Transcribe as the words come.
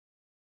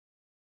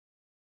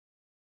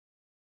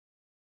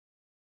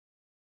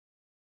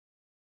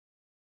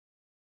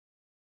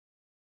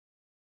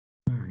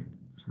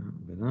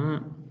with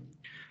that.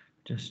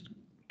 Just in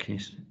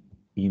case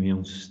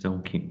emails still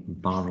keep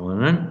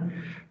barreling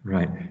in.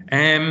 Right.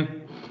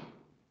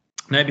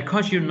 Now,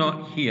 because you're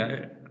not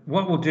here,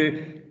 what we'll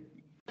do,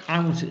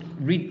 I'll say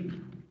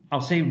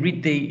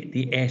read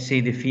the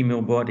essay, The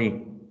Female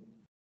Body,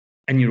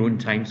 in your own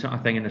time, sort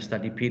of thing, in a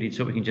study period,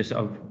 so we can just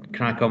sort of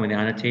crack on with the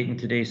annotating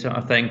today, sort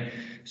of thing.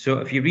 So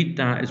if you read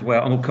that as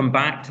well, and we'll come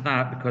back to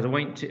that because I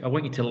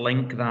want you to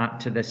link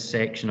that to this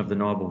section of the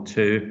novel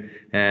too.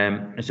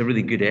 It's a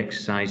really good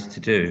exercise to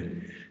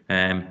do.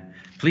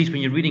 Please,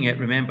 when you're reading it,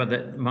 remember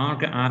that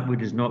Margaret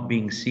Atwood is not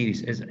being serious.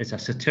 It's a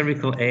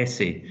satirical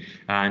essay,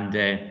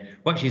 and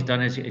what she's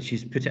done is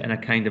she's put it in a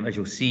kind of, as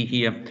you'll see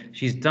here,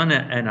 she's done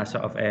it in a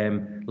sort of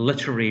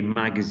literary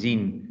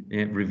magazine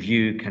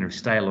review kind of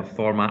style of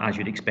format, as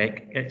you'd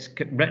expect. It's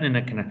written in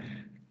a kind of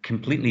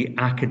completely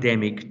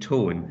academic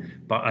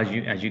tone, but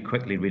as you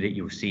quickly read it,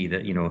 you'll see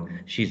that, you know,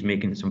 she's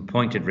making some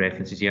pointed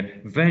references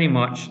here, very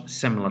much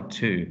similar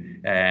to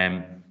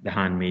The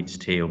Handmaid's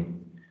Tale.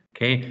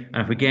 Okay,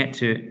 and if we get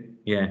to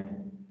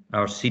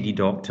our seedy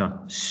doctor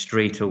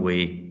straight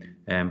away.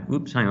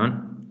 Oops, hang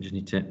on, I just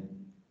need to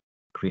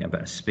create a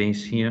bit of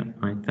space here,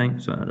 I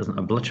think, so that doesn't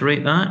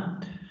obliterate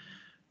that.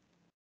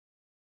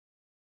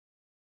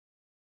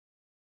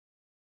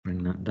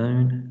 Bring that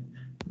down.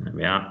 There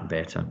we are,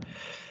 better.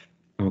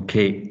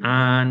 Okay,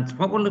 and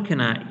what we're looking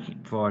at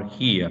for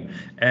here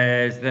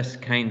is this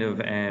kind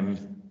of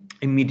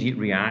immediate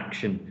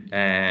reaction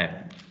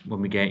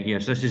when we get here.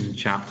 So this is in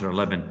chapter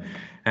 11.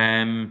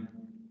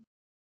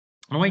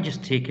 I might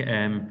just take it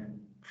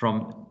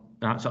from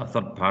that sort of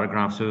third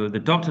paragraph. So the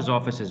doctor's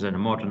office is in a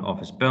modern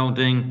office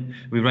building.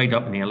 We ride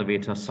up in the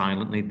elevator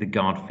silently, the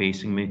guard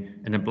facing me.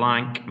 In the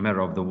blank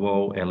mirror of the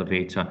wall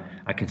elevator,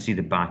 I can see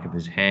the back of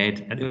his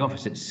head. At the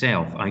office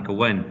itself, I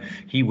go in.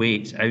 He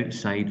waits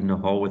outside in the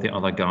hall with the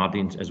other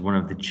guardians as one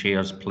of the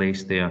chairs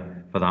placed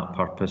there for that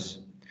purpose.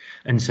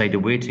 Inside the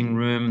waiting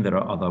room, there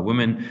are other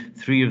women,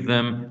 3 of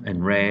them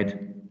in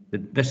red.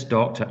 This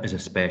doctor is a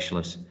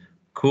specialist.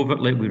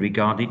 Covertly, we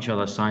regard each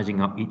other,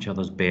 sizing up each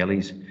other's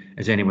bellies.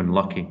 Is anyone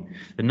lucky?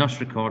 The nurse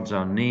records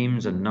our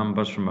names and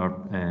numbers from our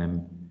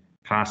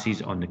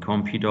passes on the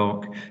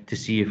CompuDoc to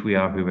see if we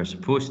are who we're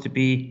supposed to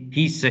be.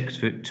 He's 6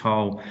 foot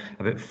tall,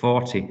 about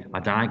 40,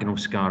 a diagonal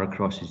scar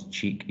across his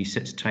cheek. He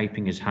sits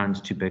typing, his hands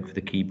too big for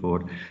the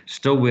keyboard,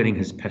 still wearing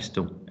his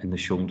pistol in the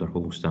shoulder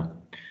holster.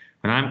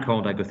 When I'm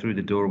called, I go through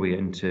the doorway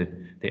into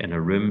the inner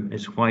room.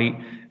 It's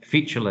white,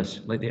 featureless,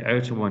 like the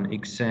outer one,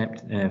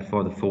 except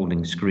for the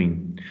folding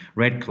screen.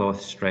 Red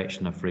cloth stretched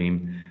in a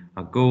frame,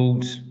 a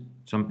gold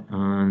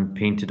and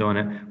painted on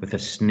it with a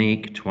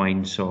snake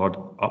twine sword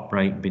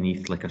upright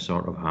beneath like a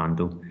sort of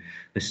handle.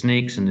 The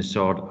snakes and the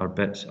sword are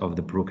bits of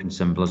the broken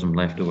symbolism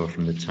left over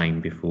from the time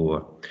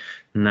before.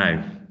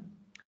 Now,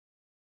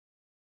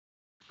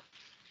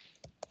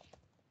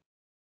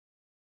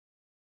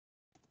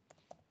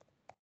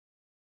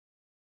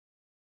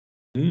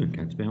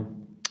 can't spell.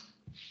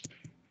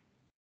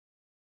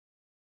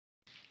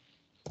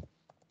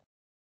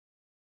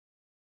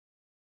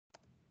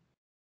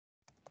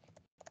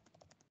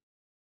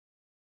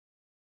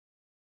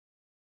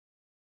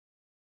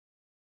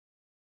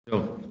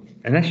 So,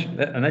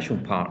 the initial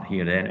part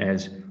here then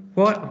is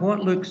what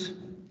looks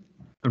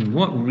and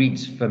what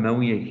reads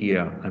familiar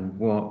here and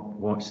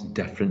what's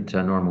different to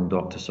a normal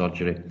doctor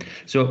surgery.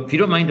 So if you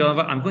don't mind,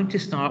 Oliver, I'm going to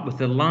start with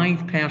the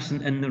live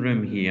person in the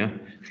room here.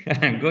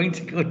 I'm going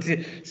to go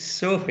to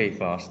Sophie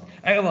first.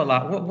 Out of all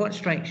that, what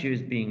strikes you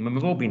as being,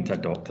 we've all been to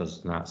doctors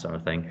and that sort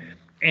of thing,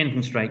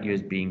 anything strike you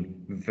as being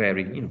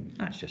very, you know,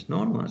 that's just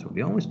normal, that's what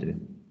we always do?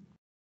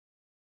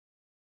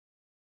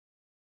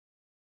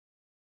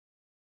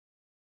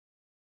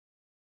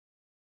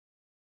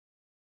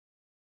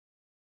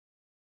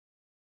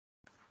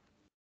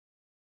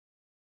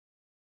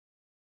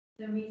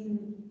 The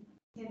reason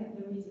I'm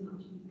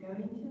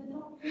going to the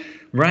doctor.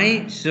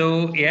 Right,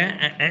 so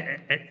yeah,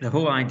 the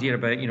whole idea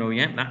about, you know,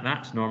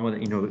 that's normal,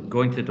 that, you know,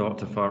 going to the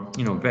doctor for,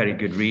 you know, very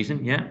good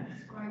reason, yeah.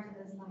 Described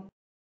it as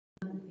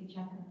like monthly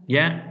checkup.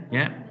 Yeah.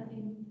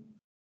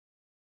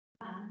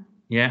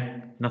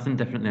 Yeah, nothing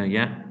different there,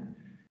 yeah.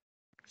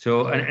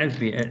 So, and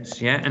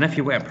it's, yeah, and if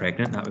you were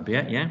pregnant, that would be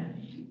it, yeah.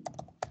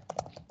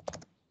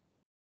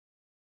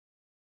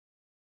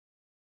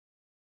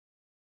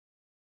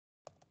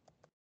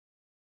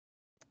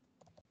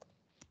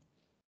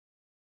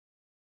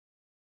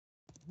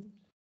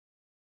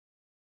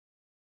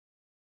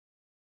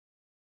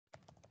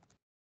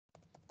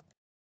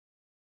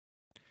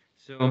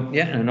 So,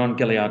 yeah, in a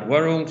non-Gilead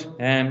world,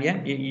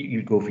 yeah,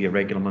 you go for your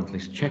regular monthly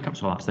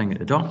checkups, all that thing at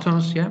the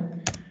doctors, yeah.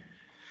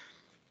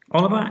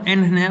 Oliver,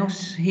 anything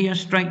else here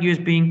strike you as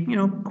being, you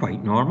know,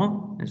 quite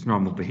normal? It's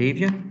normal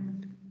behaviour?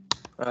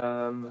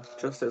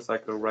 Just it's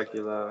like a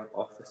regular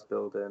office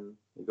building.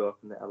 You go up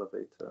in the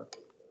elevator.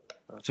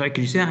 Sorry,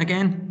 could you say that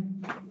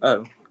again?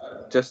 Oh,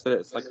 just that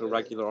it's like a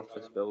regular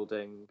office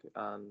building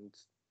and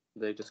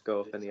they just go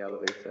up in the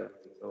elevator.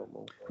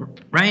 Normal.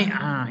 Right,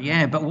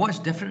 yeah, but what's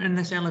different in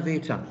this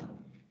elevator?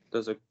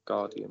 there's a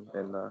guardian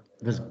in there.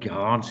 There's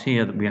guards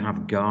here. We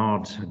have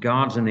guards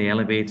in the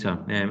elevator.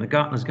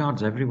 There's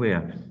guards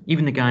everywhere.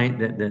 Even the guy,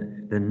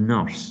 the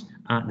nurse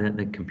at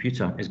the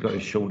computer has got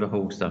his shoulder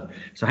holster.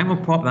 So I think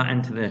we'll pop that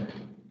into the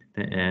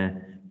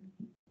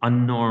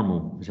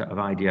unnormal sort of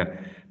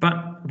idea.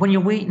 But when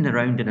you're waiting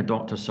around in a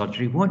doctor's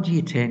surgery, what do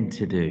you tend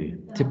to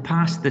do to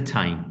pass the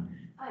time?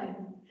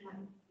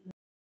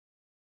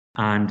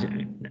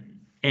 And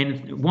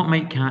what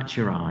might catch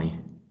your eye?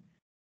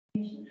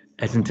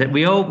 Isn't it?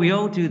 We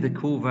all do the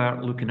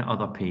covert looking at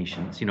other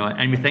patients, you know,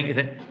 and we think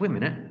that, wait a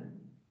minute,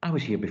 I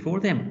was here before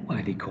them. Why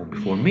did they call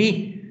before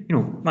me? You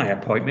know, my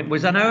appointment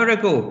was an hour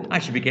ago. I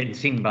should be getting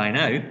seen by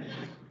now.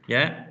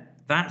 Yeah,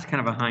 that's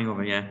kind of a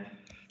hangover, yeah.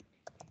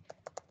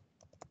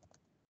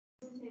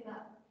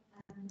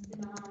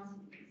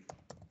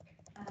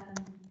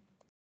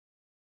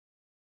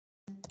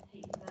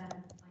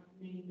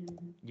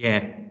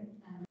 Yeah.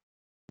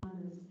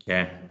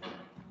 Yeah.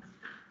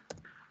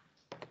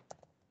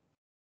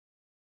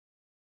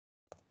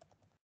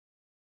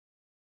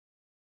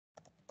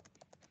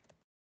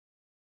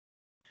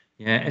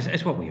 Yeah,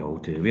 it's what we all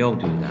do. We all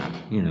do that,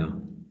 you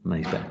know.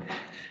 Nice bit. And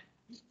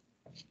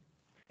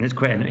it's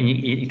quite, and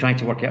you try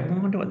to work out, well,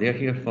 I wonder what they're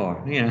here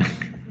for, you know.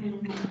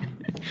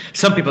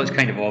 Some people it's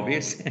kind of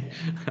obvious.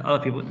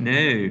 Other people,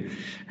 no.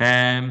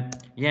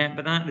 Yeah,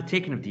 but the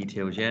taking of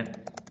details, yeah.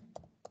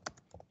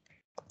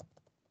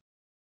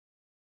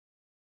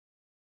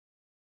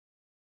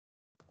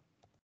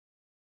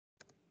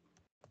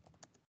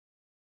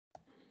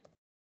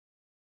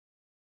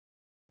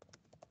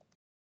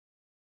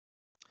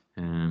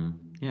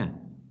 Yeah.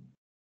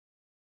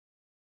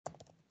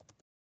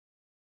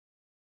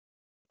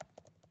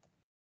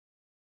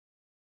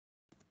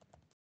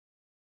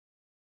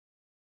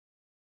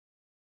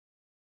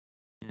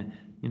 Yeah,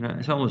 you know,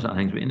 it's all those sort of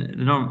things.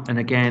 And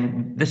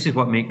again, this is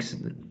what makes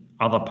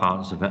other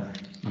parts of it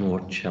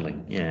more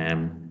chilling.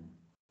 Yeah.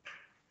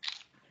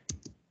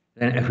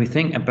 Then if we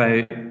think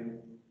about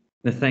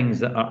the things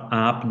that are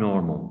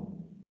abnormal.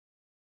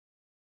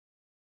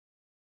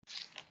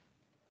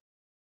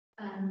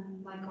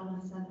 Like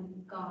on a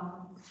seven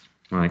guards.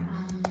 Right.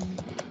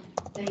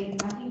 I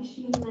think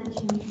she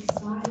mentioned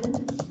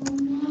silence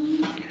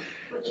someone,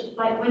 which is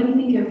like when you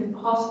think of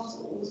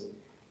hospitals,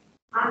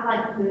 at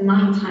like the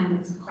nighttime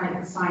it's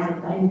quite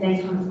silent, but in the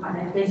daytime it's quite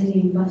like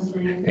busy and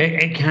bustling.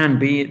 It can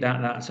be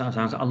that sort of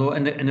sounds. Although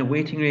in the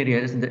waiting area,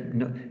 isn't it?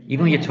 No,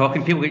 even when you're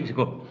talking, people get to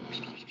go.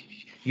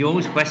 You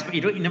always whisper.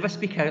 You never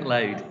speak out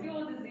loud. What's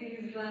your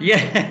disease then?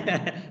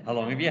 Yeah. How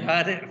long have you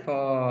had it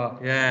for?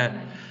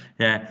 Yeah.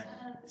 Yeah.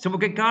 So we'll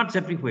get guards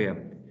everywhere.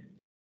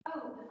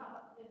 Oh, the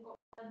fact that they've got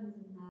guns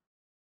in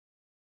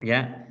there.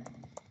 Yeah.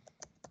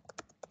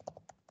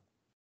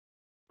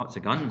 Lots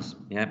of guns.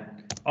 Yeah.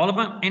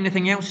 Oliver,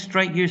 anything else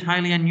strike you as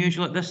highly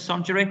unusual at this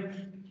surgery?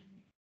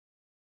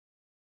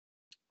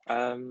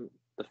 The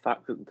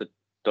fact that the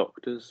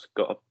doctor's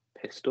got a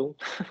pistol.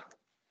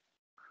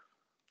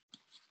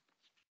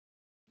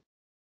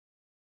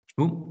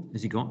 Oh,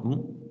 has he got?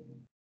 Oh,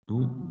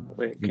 oh.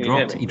 Wait, He can you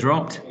hear dropped. me? He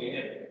dropped.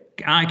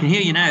 I can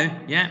hear you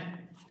now. Yeah.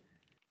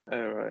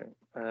 Oh, right.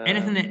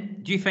 Anything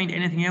that? Do you find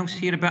anything else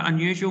here about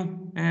unusual,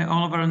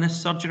 Oliver, in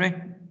this surgery?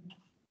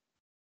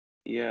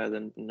 Yeah,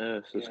 the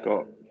nurse has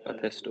got a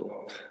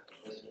pistol.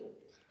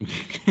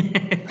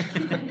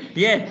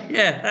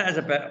 yeah, that's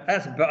a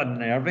bit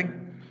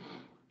unnerving.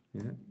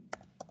 Yeah.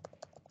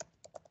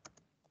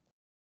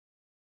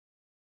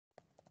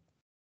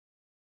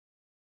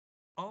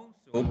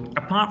 Also,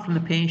 apart from the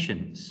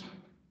patients,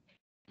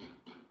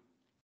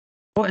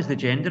 what is the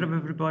gender of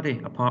everybody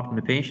apart from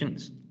the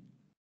patients?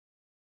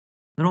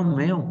 They're all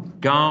male.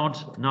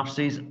 Guards,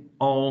 nurses,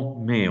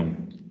 all male.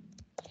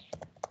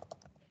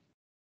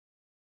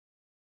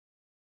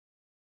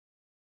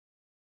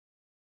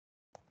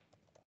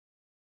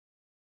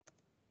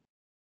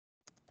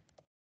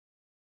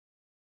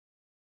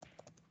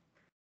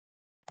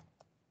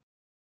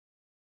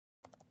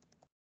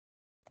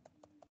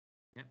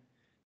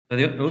 So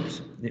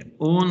the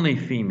only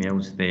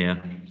females there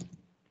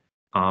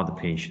are the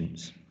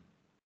patients.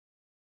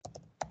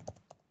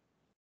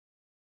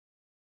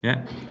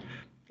 Yeah,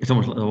 it's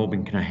almost like they've all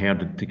been kind of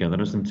herded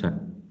together, isn't it?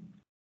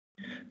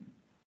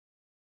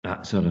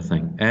 That sort of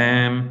thing.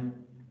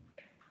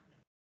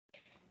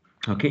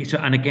 Okay, so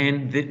and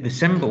again the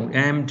symbol.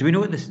 Do we know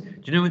what this?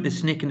 Do you know what the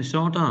snake and the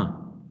sword are?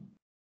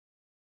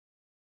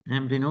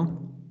 Do you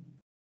know?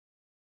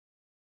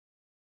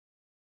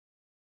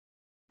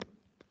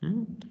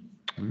 Hmm?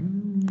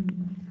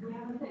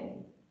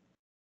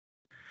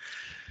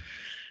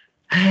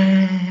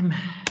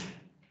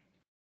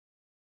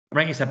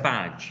 Right, it's a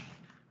badge.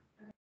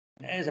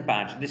 It is a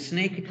badge. The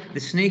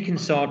snake and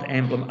sword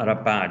emblem are a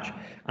badge,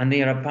 and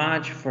they are a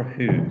badge for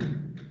who?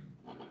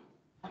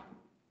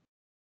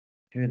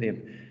 Who are they?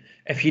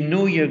 If you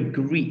know your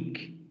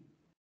Greek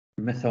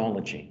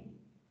mythology,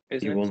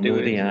 you will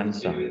know the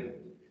answer.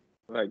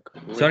 Like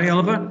Sorry,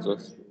 Oliver?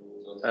 rituals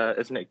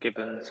isn't it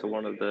given to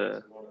one of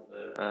the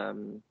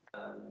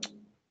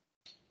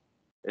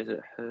is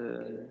it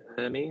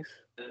Hermes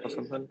or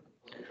something?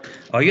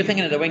 Oh, you're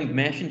thinking of the winged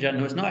messenger.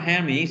 No, it's not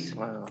Hermes.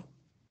 Wow.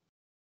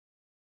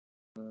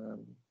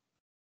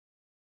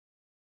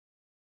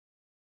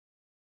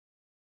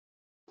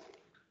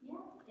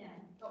 Yeah,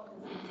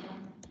 doctors and stuff.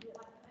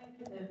 Like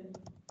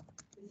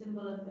the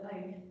symbol of the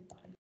oak.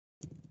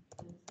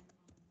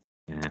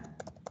 Yeah.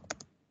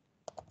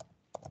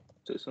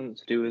 So it's something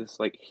to do with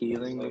like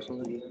healing or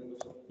something?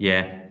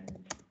 Yeah.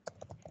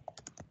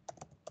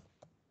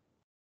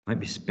 Might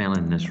be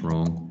spelling this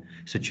wrong,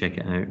 so check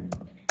it out.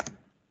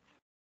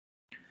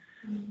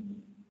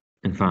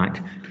 In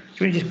fact,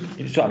 should we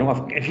just, so I don't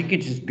know if you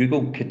could just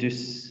Google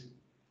Caduceus,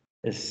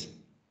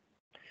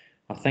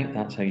 I think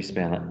that's how you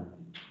spell it.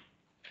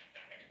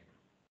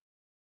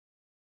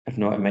 If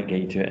not, it might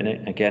get you to it. And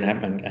it, again,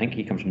 I think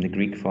he comes from the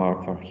Greek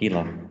for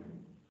healer.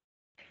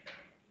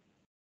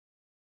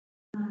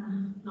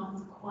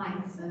 Not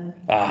quite, so.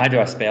 How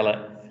do I spell it?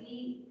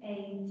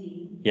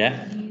 C-A-D.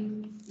 Yeah.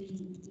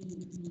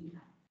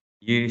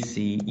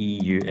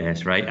 U-C-E-U-S.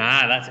 Uceus, right?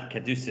 That's it,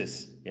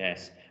 Caduceus,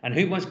 yes. And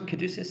who was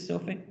Caduceus,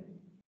 Sophie?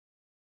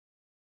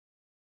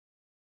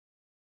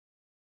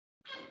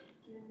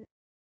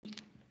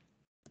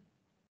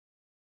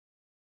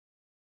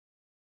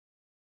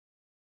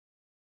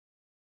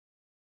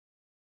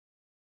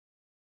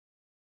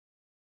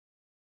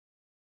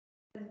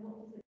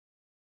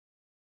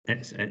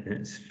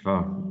 It's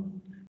for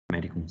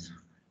medicals.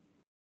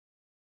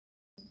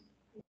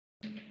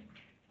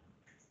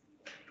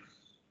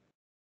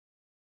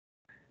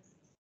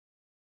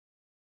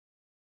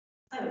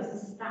 Oh, it's a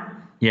staff.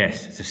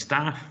 Yes, it's a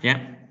staff,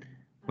 yeah.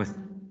 With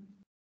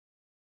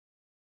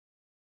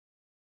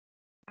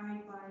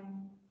Carried by.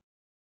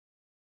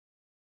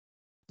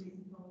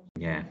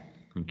 yeah,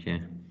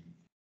 okay.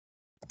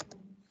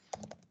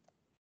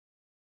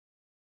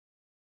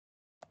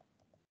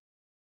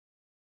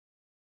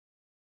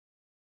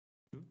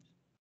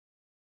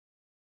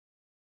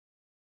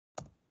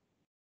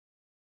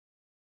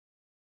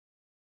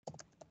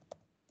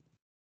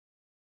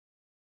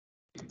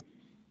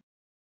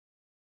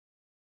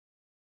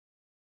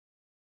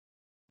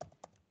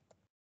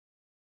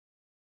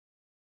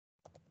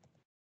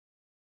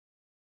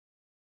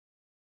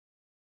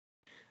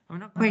 I'm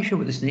not quite sure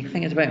what the snake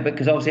thing is about,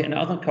 because obviously in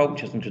other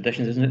cultures and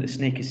traditions, isn't it, the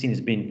snake is seen as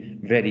being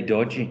very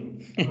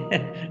dodgy.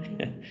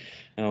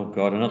 Oh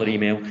God, another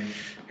email.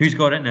 Who's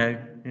got it now?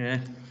 Yeah.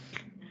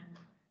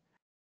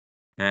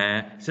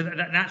 So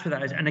that's what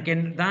that is. And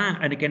again,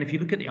 if you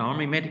look at the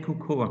Army Medical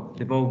Corps,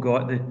 they've all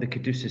got the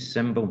Caduceus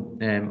symbol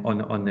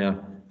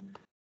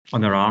on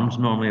their arms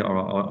normally, or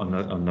on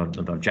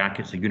their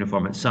jackets or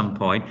uniform at some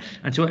point.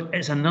 And so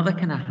it's another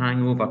kind of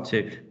hangover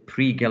to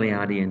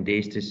pre-Gileadian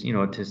days to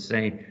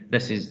say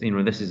this is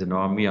the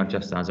norm. We are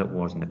just as it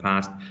was in the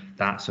past.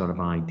 That sort of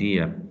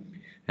idea.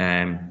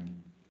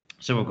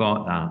 So we've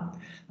got that,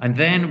 and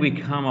then we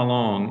come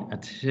along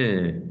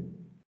to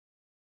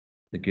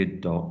the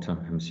good doctor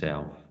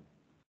himself.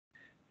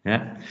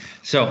 Yeah.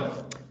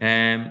 So,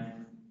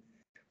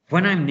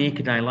 when I'm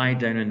naked, I lie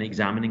down on the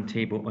examining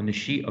table on the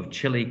sheet of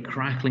chilly,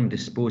 crackling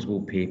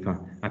disposable paper.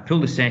 I pull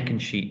the second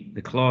sheet.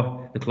 The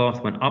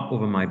cloth went up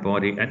over my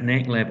body. At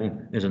neck level,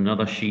 there's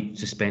another sheet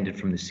suspended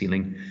from the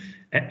ceiling.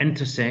 It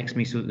intersects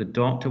me so that the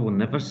doctor will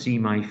never see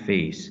my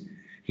face.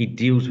 He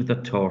deals with the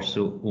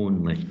torso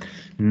only.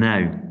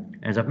 Now,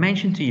 as I've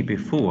mentioned to you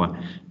before,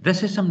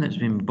 this is something that's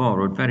been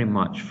borrowed very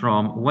much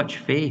from which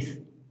faith?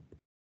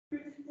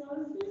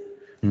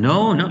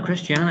 No, not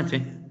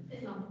Christianity.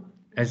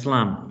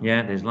 Islam,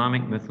 yeah, the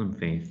Islamic Muslim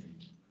faith.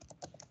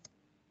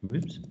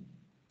 Whoops.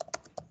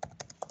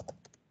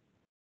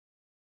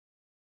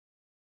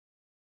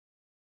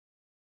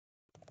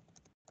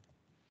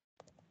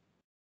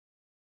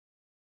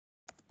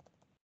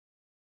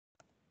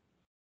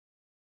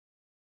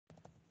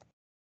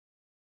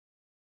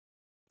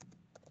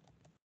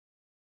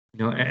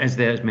 No, it is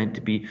there, it's meant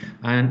to be.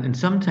 And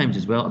sometimes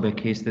as well, it'll be a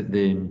case that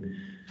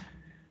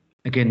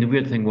again, the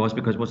weird thing was,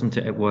 because wasn't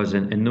it, it was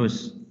in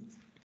those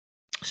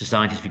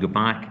societies, if you go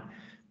back,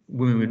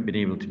 women wouldn't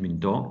be able to be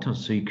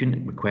doctors, so you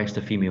couldn't request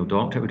a female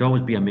doctor. It would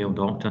always be a male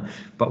doctor.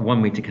 But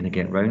one way to kind of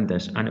get around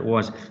this, and it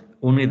was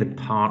only the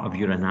part of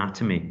your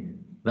anatomy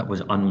that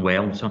was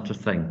unwell, sort of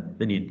thing,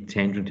 that needed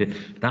tendering to,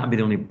 that would be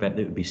the only bit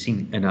that would be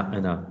seen in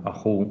a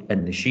hole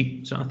in the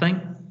sheet, sort of thing.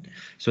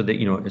 So that,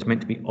 it's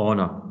meant to be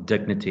honour,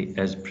 dignity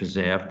is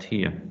preserved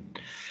here.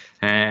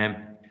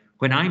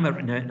 When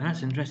now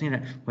that's interesting,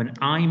 isn't it? When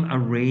I'm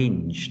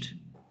arranged,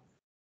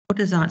 what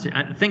does that say?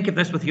 Think of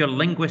this with your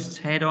linguist's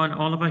head on,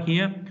 Oliver,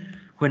 here.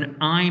 When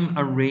I'm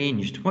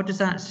arranged, what does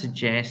that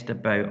suggest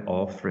about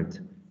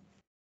Offred?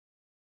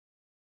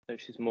 So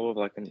she's more of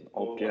like an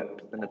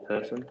object than a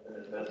person.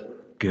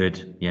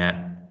 Good,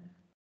 yeah.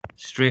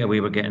 Straight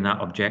away we're getting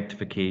that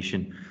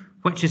objectification,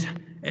 which is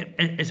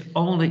it's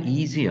all the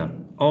easier,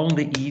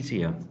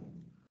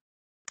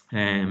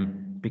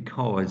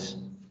 because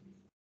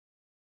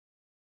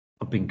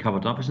of being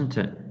covered up, isn't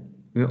it?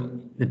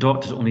 The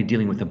doctor's only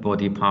dealing with the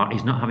body part.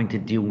 He's not having to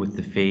deal with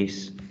the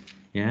face.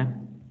 Yeah.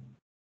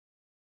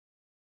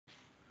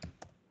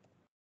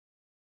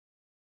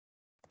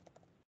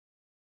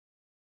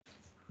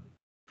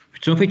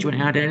 Sophie, do you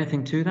want to add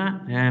anything to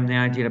that? The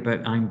idea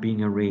about I'm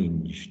being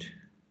arranged.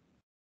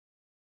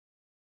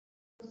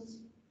 It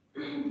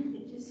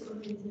just sort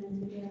of leads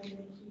into the idea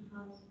that he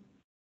has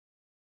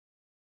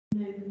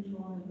no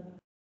control over that.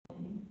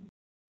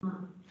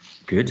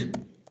 Good.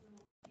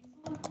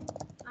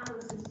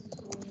 Alice is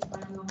sort of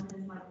starting off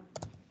as like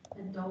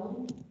a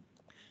doll.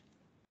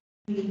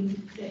 Really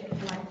thick,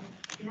 like,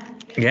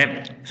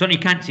 Yeah, certainly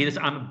you can't see this.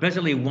 I'm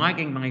busily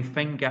wagging my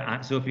finger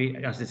at Sophie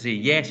as to say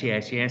yes,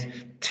 yes, yes.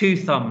 2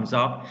 thumbs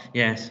up,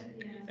 yes.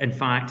 In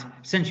fact,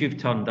 since you've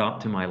turned up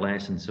to my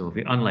lesson,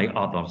 Sophie, unlike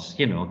others,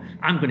 you know,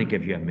 I'm going to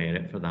give you a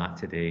merit for that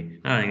today.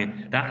 I think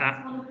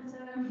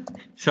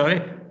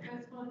sorry?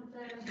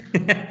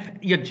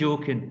 You're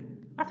joking.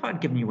 I thought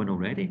I'd given you one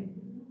already.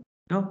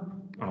 No?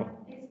 Oh.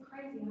 It's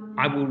crazy.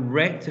 I will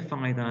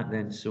rectify that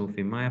then,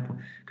 Sophie, because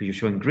you're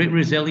showing great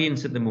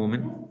resilience at the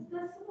moment.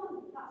 There's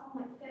someone that's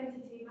on like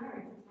 32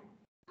 married.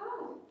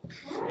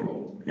 It's like,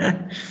 oh,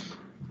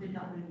 really?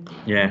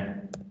 Yeah.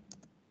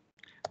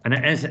 And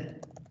it is.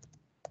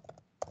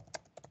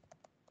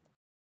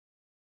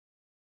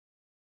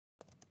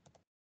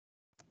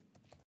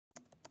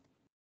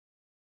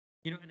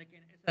 You know, and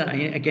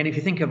again, if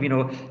you think of, you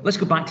know, let's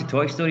go back to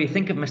Toy Story.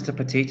 Think of Mr.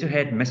 Potato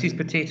Head, Mrs.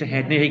 Potato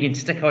Head. Now you can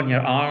stick on your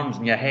arms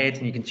and your head,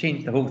 and you can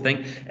change the whole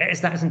thing.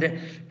 It's that, isn't it?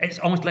 It's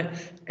almost like,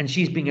 and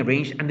she's being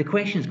arranged. And the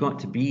question's got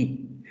to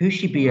be, who's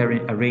she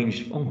being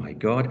arranged? Oh my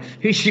God,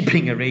 who's she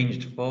being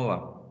arranged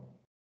for?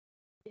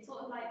 It's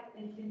sort of like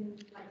thinking,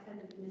 like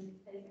said with Mrs.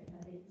 Potato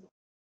Head,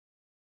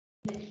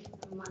 it's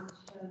sort of match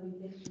her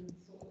with different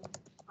sort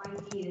of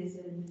ideas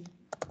and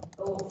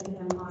thoughts in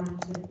her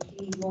mind to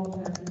please one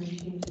person and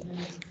change the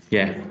next.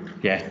 Yeah.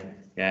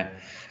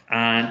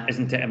 And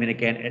isn't it? I mean,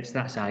 again, it's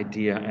that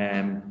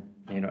idea.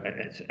 You know,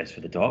 it's for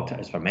the doctor,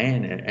 it's for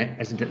men,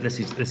 isn't it? This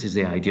is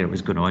the idea of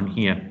what's going on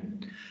here.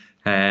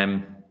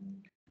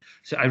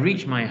 So I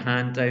reach my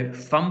hand out,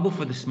 fumble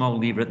for the small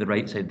lever at the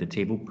right side of the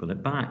table, pull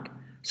it back.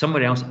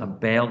 Somewhere else, a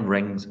bell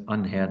rings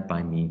unheard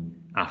by me.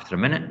 After a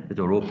minute, the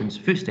door opens,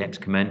 footsteps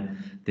come in,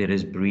 there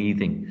is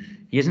breathing.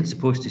 He isn't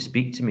supposed to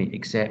speak to me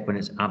except when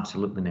it's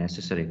absolutely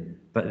necessary,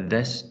 but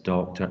this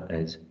doctor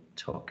is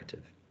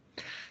talkative.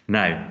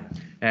 Now,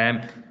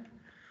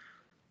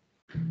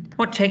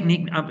 what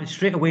technique,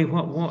 straight away,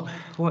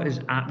 what is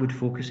Atwood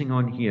focusing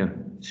on here,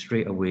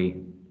 straight away?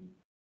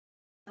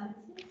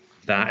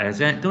 That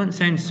is it. Don't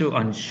sound so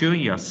unsure.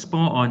 You're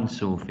spot on,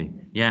 Sophie.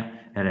 Yeah,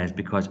 it is,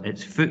 because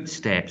it's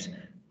footsteps,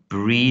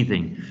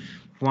 breathing.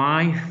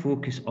 Why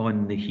focus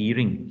on the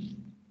hearing?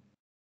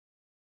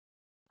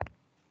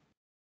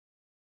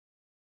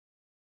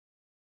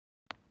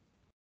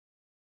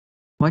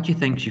 Why do you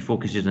think she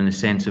focuses on the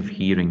sense of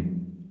hearing?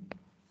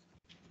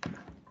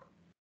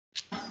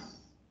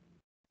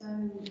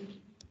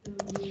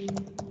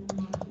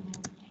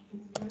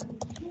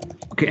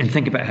 Okay, and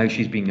think about how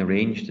she's being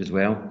arranged as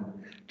well.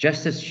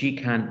 Just as she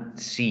can't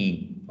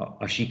see,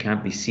 or she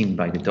can't be seen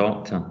by the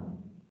doctor,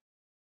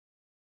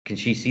 can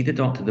she see the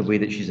doctor the way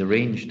that she's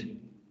arranged?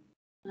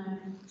 No.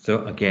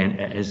 So again,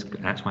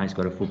 that's why it's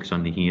got to focus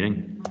on the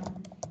hearing.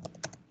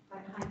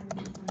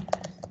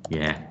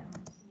 Yeah.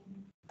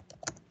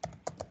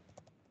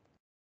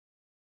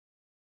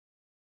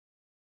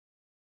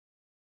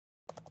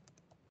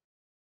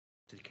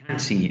 They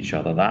can't see each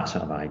other, that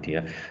sort of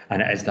idea.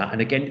 And it is that. And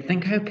again,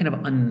 think how kind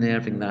of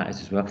unnerving that is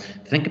as well.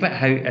 Think about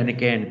how, and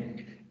again,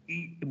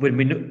 when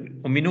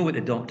we know what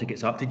the doctor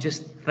gets up to,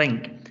 just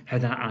think how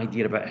that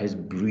idea about his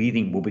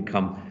breathing will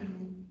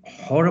become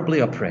horribly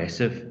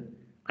oppressive.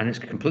 And it's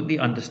completely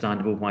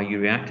understandable why you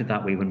reacted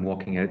that way when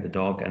walking out the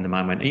dog, and the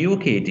man went, "Are you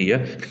okay,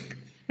 dear?"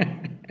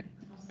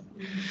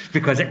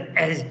 Because it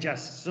is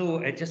just so,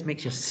 it just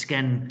makes your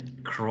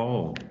skin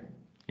crawl.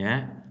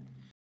 Yeah.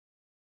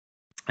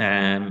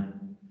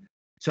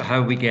 So how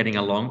are we getting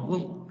along?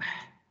 Well,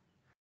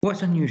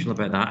 what's unusual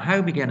about that? How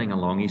are we getting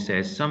along? He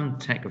says, some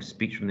tick of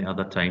speech from the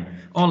other time.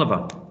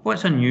 Oliver,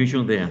 what's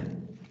unusual there?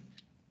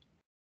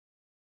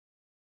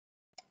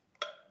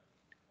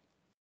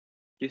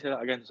 You say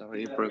that again,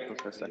 sorry, you broke up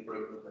for a second.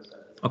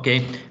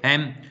 Okay,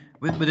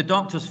 with the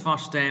doctor's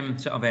first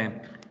sort of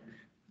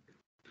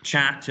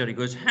chat, so he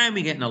goes, how are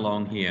we getting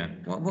along here?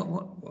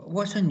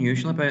 What's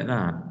unusual about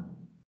that?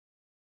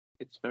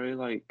 It's very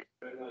like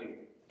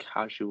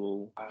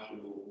casual.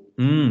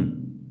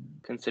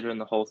 Considering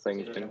the whole thing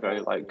has been very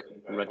like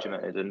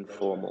regimented and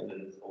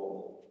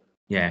formal.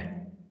 Yeah.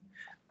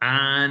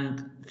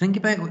 And think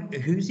about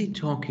who's he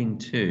talking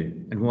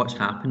to and what's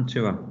happened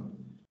to her.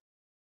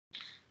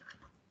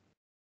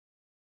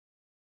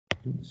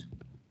 Oops.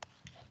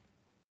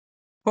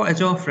 What is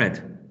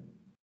Offred?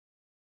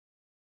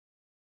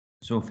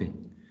 Sophie.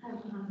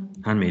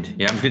 Handmaid.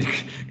 Yeah, I'm good.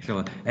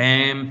 So,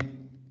 and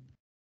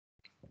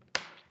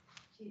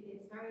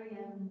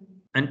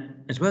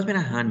as well as being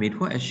a handmaid,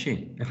 what is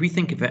she? If we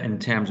think of it in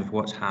terms of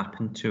what's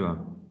happened to her.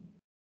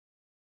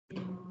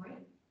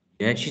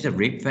 Yeah, she's a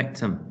rape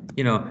victim,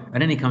 you know,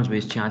 and then he comes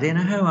with his chat, and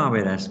how are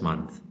we this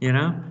month, you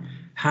know?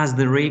 Has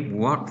the rape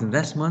worked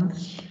this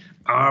month?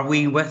 Are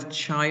we with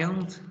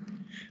child?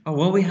 Oh,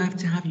 well, we have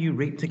to have you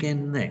raped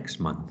again next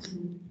month.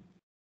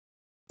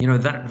 You know,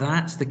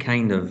 that's the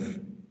kind of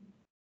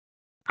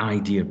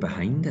idea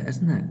behind it,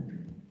 isn't it?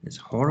 It's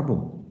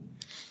horrible.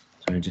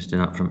 So I'm just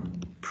doing that from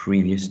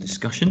previous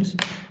discussions.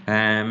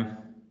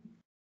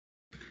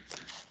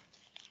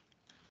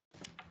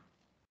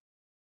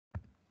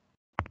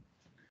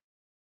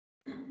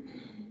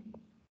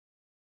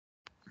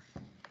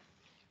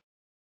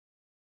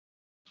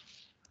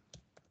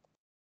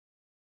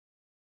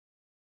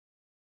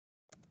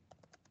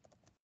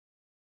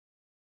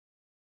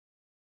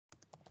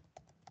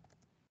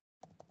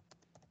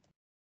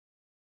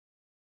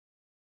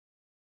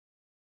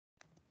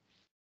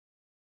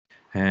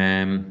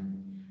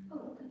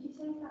 Oh, could you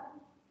say that,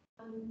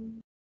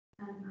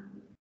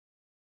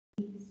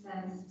 he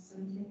says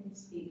some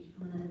speech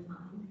from another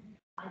time,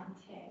 like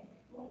tick,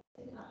 what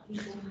is it that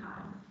people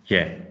have?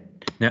 Yeah.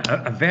 Now,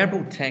 a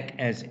verbal tick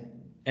is,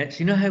 it's,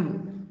 you know how,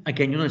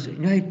 again, you know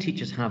how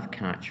teachers have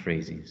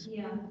catchphrases?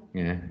 Yeah.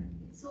 Yeah.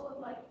 It's sort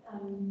of like,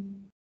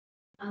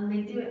 and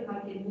they do it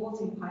like in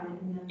autopilot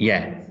in their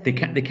Yeah, mind,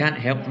 so- they can't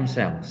help Yeah.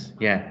 themselves.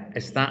 Yeah,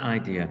 it's that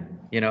idea,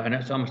 you know, and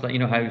it's almost like, you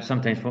know, how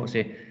sometimes folks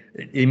say,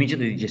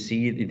 immediately they just see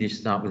you, they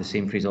just start with the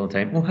same phrase all the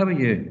time. Oh, how are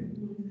you?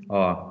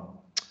 Or,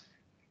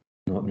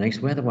 what nice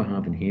weather we're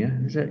having here,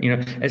 is it? You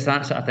know, it's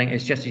that sort of thing.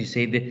 It's just, as you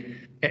say,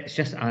 it's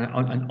just an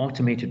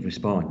automated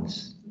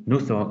response. No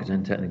thought goes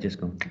into it, and they just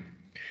go.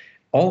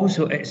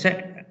 Also,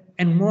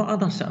 in what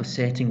other sort of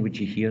setting would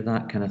you hear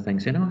that kind of thing?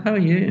 Saying, oh, how are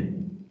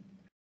you?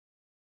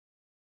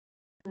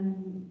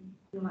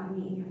 You're like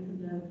meeting up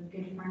with a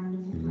good friend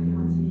or something like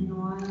that, in a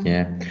while.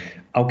 Yeah,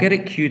 I'll get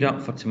it queued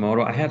up for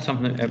tomorrow. I heard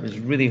something that it was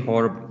really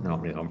horrible,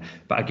 not really horrible,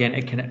 but again,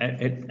 you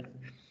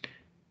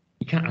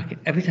can't.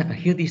 Every time I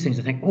hear these things,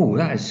 I think, oh,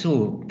 that is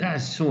so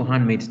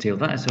Handmaid's Tale.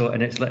 That is so,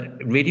 and it's like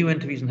radio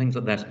interviews and things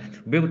like this.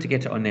 We'll be able to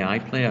get it on the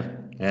iPlayer.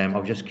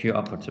 I'll just queue it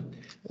up for.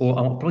 Oh,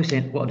 I'll probably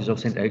send what I'll do is I'll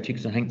send it out to you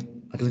because I think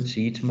I don't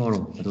see you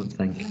tomorrow. I don't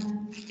think.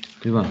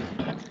 Do I?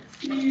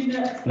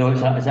 No,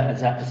 it's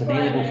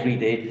available free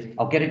day.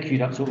 I'll get it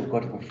queued up so we've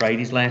got it for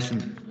Friday's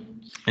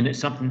lesson, and it's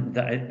something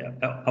that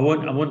I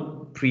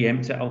won't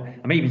preempt it. I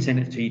might even send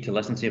it to you to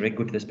listen to. Right,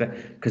 go to this bit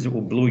because it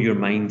will blow your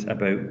mind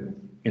about,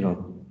 you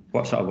know,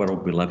 what sort of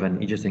world we live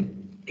in. You just think,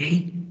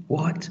 hey,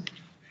 what?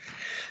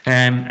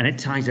 And it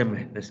ties in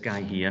with this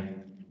guy here.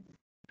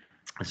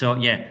 So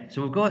yeah,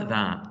 so we've got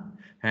that.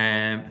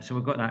 So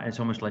we've got that. It's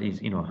almost like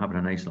he's, you know, having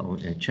a nice little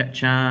chit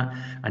chat,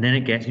 and then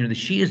it gets, you know, the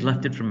sheet is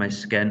lifted from my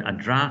skin, a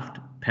draft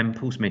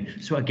pimples me.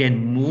 So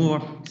again,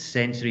 more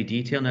sensory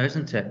detail now,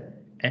 isn't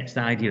it? It's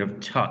the idea of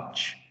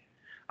touch.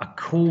 A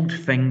cold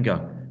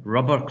finger,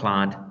 rubber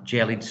clad,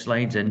 jellied,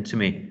 slides into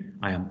me.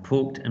 I am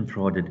poked and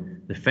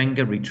prodded. The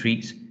finger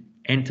retreats,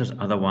 enters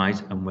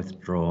otherwise, and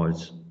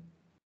withdraws.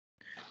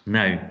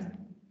 Now,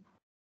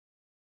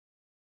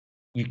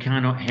 you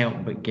cannot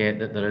help but get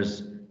that there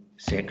is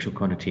sexual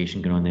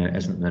connotation going on there,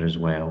 isn't there, as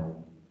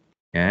well?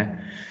 Yeah,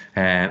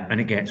 and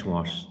it gets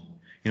worse.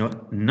 You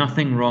know,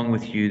 nothing wrong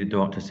with you, the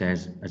doctor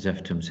says, as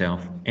if to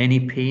himself. Any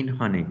pain,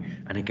 honey?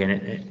 And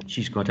again,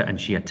 she's got it,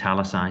 and she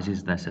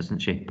italicizes this,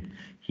 isn't she?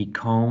 He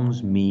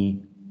calls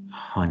me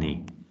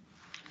honey.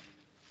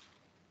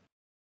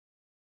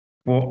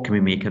 What can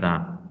we make of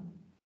that?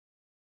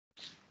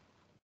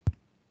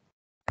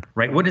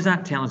 Right, what does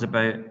that tell us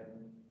about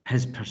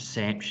his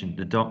perception,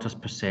 the doctor's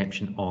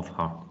perception of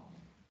her?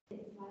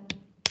 It's like,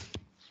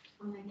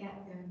 when I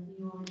get there,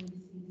 you already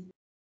see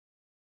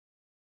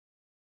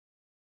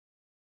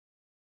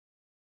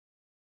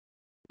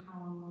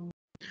how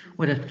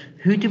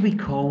Who do we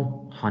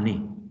call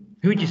honey?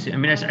 Who would you say? I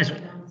mean,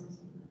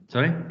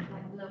 sorry? like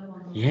love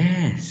one.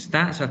 Yes,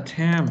 that's a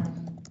term.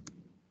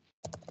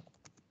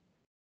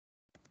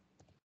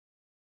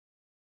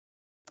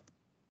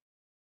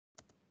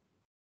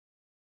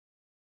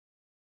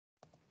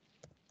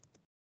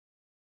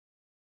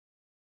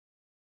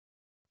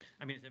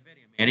 I mean, it's a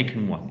very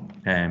American one.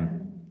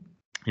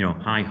 You know,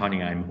 hi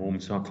honey, I'm home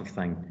sort of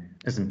thing,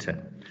 isn't it?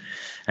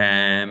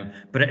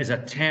 But it is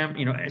a term,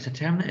 you know, it's a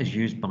term that is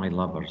used by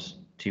lovers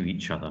to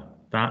each other,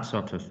 that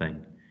sort of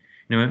thing.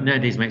 You know,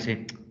 nowadays might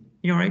say,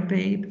 you all right,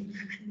 babe?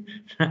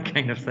 That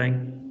kind of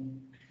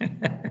thing.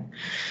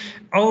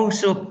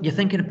 Also, you're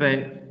thinking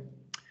about,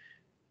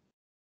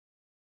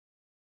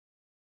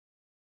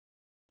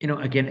 you know,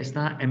 again, it's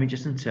that image,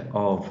 isn't it,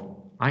 of,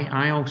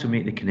 I also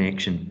make the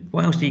connection.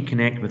 What else do you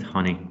connect with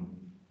honey?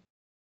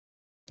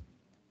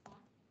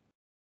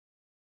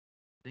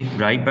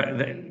 Right,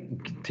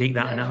 but take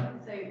that now.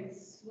 So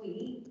it's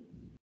sweet,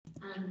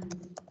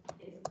 and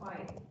it's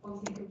quite,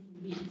 obviously it comes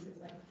from bees, so it's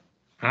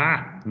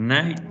like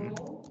Now,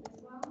 raw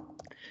as well.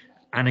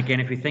 and again,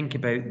 if we think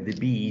about the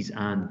bees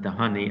and the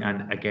honey,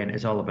 and again,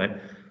 it's all about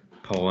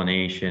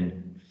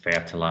pollination,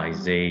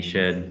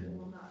 fertilization,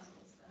 All that sort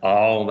of stuff.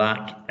 all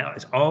that.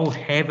 It's all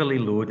heavily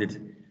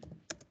loaded.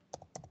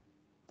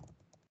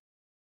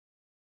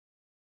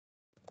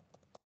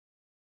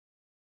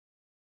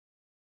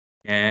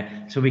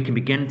 Yeah, so we can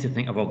begin to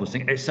think of all those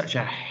things. It's such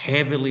a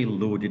heavily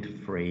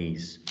loaded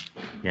phrase.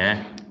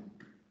 Yeah.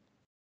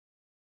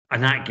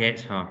 And that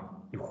gets her.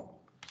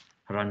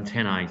 her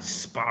antennae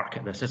spark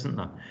at this, isn't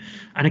there?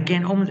 And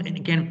again, almost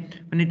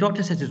again, when the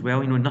doctor says as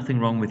well, nothing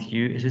wrong with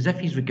you, it's as if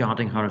he's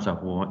regarding her as a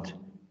what,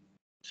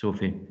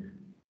 Sophie?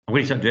 I'm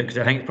going to start doing it because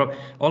I think it's probably,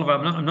 Oliver,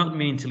 I'm not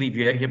meaning to leave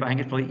you out here, but I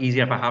think it's probably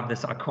easier if I have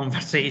this sort of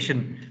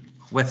conversation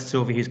with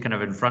Sophie, who's kind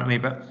of in front of me.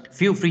 But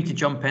feel free to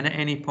jump in at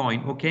any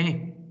point,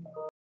 okay?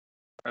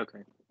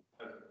 Okay.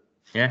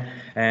 Yeah.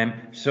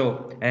 As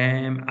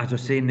I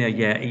was saying there,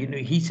 yeah,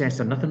 he says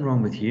there's nothing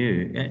wrong with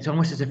you. It's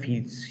almost as if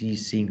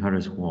he's seeing her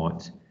as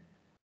what?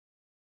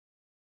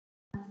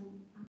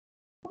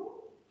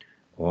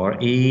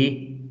 Or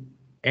a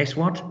S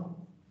word?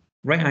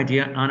 Right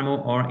idea,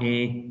 animal, or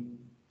a.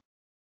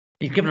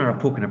 He's giving her a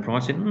poke in the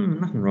prod, saying,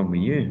 nothing wrong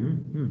with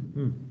you.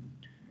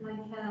 Like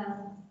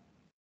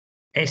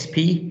SP.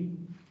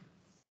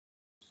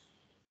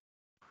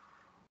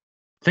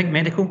 Think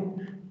medical.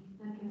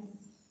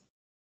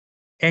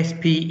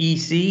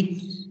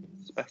 SPEC.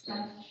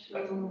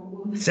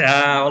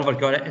 Oliver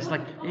got it. It's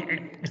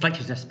like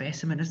she's a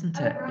specimen, isn't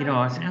it? He's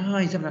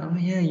having. Oh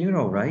yeah, you're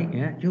all right.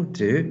 Yeah, you'll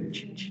do.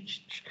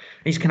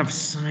 He's kind of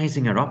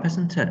sizing her up,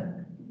 isn't it?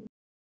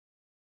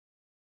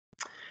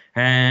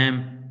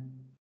 And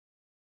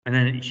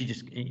then she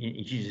just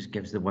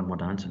gives the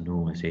one-word answer.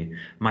 No, I say,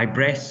 my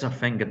breasts are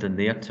fingered in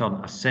their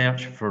turn. A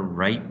search for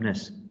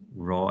ripeness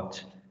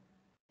wrought.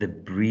 The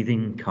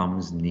breathing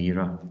comes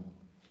nearer.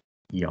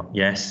 Yeah.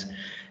 Yes.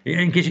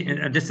 In case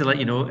just to let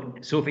you know,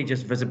 Sophie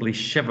just visibly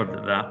shivered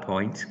at that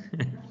point.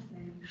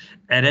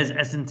 It is,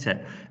 isn't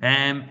it?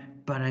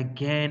 But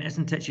again,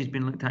 isn't it? She's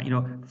been looked at,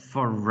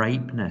 for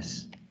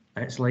ripeness.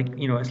 It's like,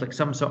 it's like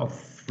some sort of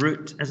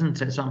fruit,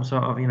 isn't it? Some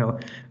sort of,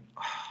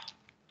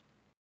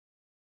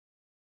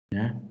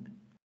 yeah.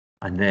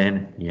 And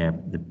then, yeah,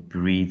 the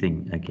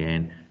breathing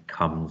again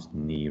comes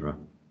nearer.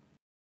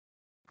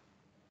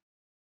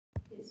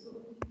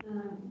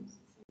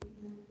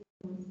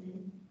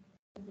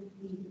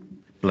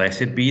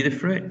 Blessed be the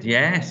fruit,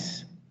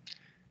 yes.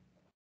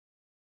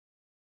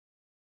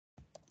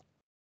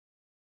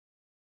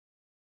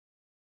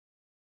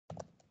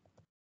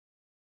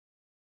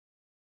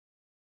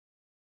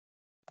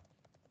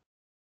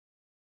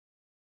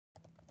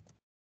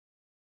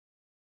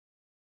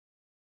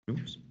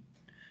 Oops.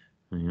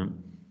 Hang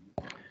on.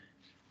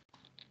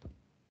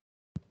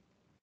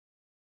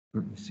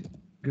 Let me see.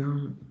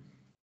 Go.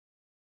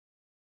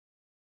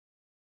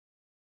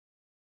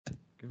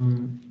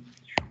 And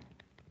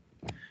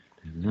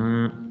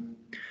that.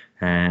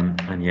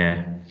 And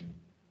yeah.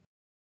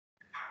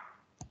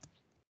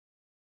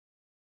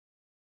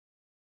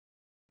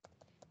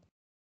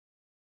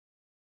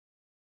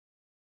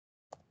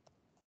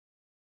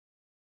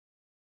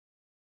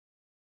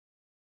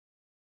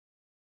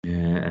 Yeah,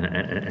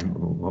 and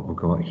what we've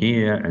got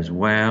here as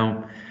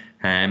well.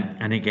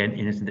 And again,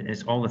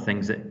 it's all the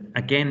things that,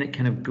 again, that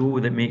kind of go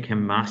that make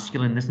him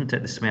masculine, isn't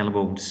it? The smell of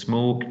old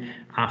smoke,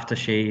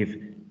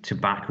 aftershave,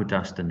 tobacco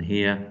dust in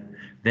hair.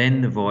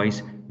 Then the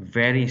voice,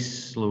 very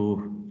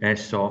slow,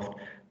 soft,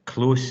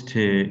 close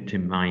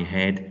to my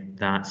head.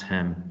 That's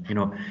him,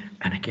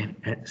 And again,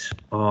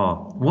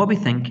 what are we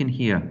thinking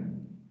here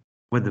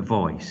with the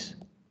voice?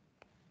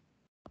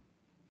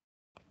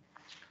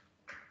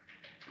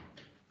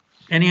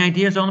 Any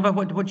ideas, Oliver?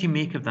 What do you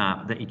make of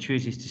that he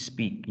chooses to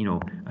speak,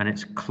 and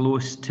it's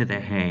close to the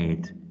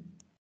head?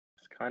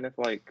 It's kind of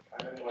like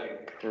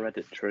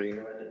predatory.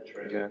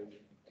 Yeah.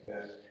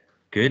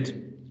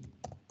 Good.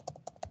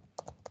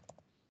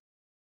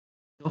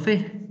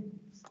 Sophie?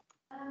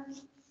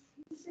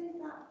 You say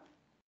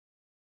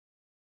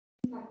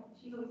that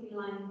she's obviously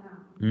lying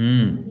down. Mm.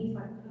 And he's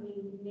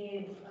coming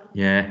near her.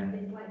 Yeah.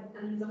 It's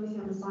and he's obviously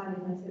on the side of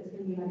her, so it's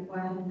going to be where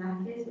her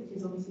neck is, which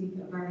is obviously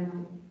a very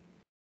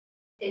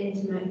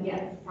intimate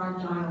yet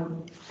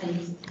fragile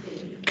place to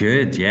be.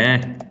 Good,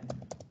 yeah.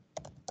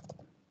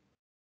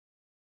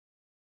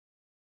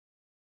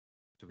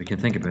 So we can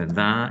think about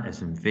that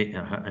as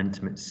her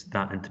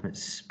intimate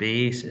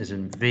space is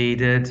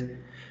invaded.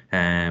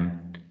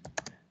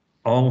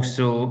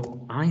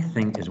 Also, I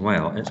think as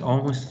well, it's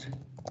almost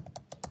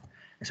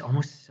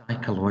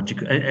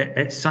psychological.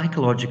 It's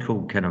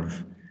psychological kind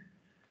of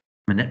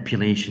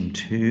manipulation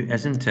too,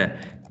 isn't it?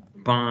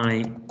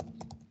 By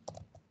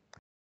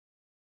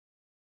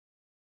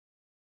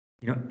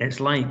it's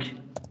like,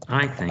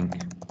 I think,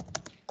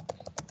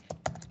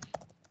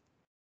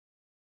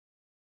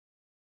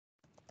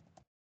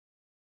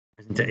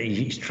 isn't it?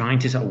 He's trying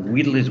to sort of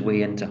wheedle his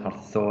way into her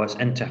thoughts,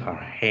 into her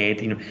head,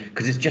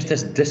 because it's just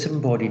this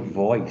disembodied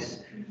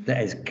voice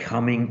that is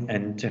coming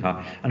into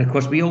her. And of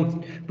course, we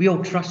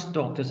all trust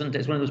doctors, isn't it?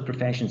 It's one of those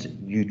professions that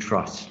you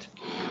trust,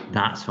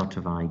 that sort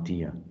of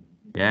idea.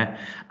 Yeah.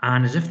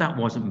 And as if that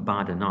wasn't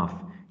bad enough,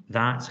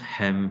 that's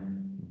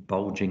him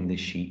bulging the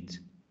sheet.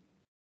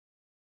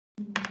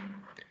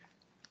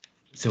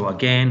 So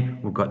again,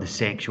 we've got the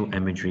sexual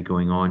imagery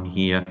going on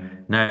here.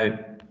 Now,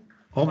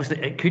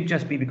 obviously, it could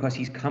just be because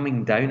he's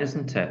coming down,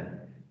 isn't it?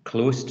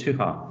 Close to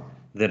her.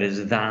 There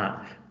is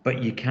that.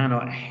 But you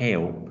cannot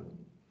help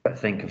but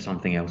think of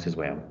something else as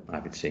well, I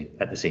would say,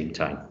 at the same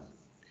time.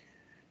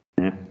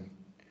 Yeah.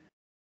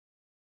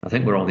 I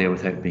think we're all there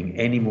without being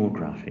any more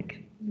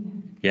graphic.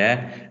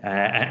 Yeah.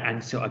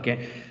 And so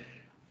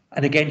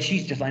again,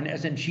 she's just like,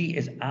 isn't she?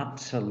 Is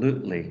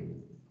absolutely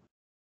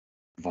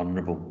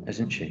vulnerable,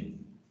 isn't she?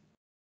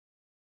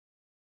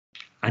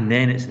 And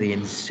then it's the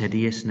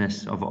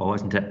insidiousness of it all,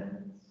 isn't it?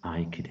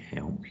 I could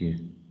help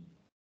you,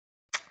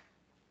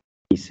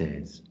 he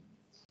says,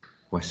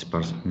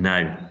 whispers.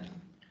 Now,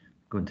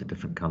 go into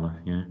different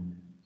colour, yeah.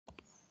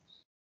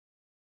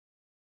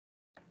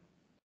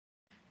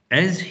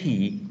 Is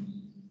he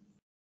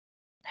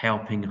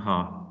helping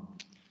her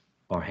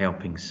or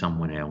helping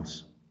someone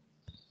else?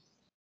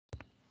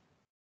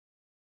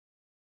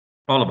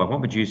 Oliver,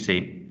 what would you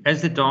say?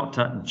 Is the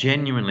doctor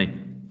genuinely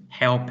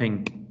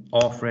helping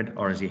Offred,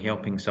 or is he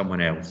helping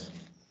someone else?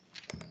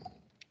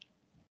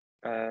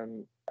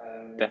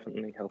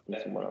 Definitely helping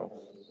someone else.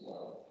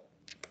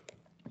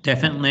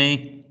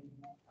 Definitely.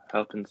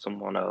 Helping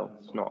someone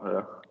else, not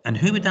her. And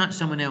who would that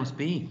someone else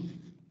be?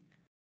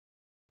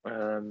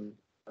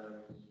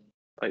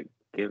 Like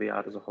Gilead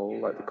as a whole,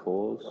 like the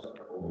cause.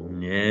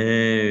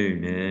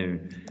 No.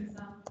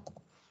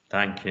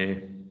 Thank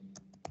you.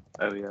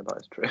 Oh yeah, that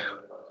is true.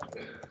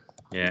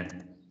 Yeah.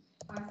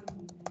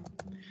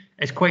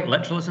 It's quite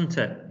literal, isn't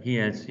it? He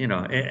is, you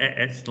know,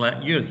 it's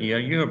like, you're here,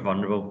 you're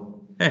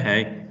vulnerable.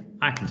 Hey,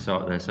 I can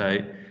sort this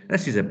out.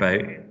 This is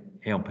about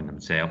helping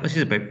himself. This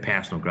is about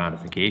personal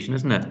gratification,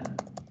 isn't it?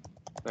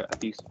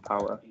 Abuse of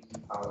power.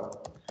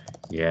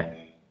 Yeah.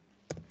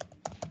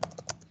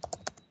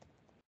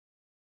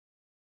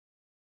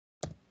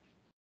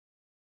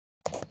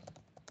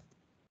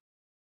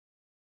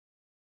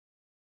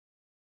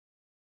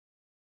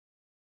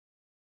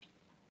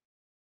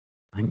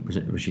 I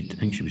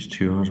think she was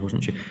 2 hours,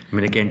 wasn't she? I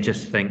mean, again,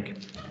 just think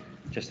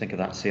of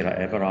that Sarah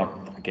Everard,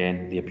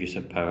 again, the abuse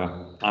of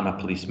power. I'm a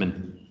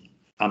policeman.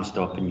 I'm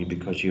stopping you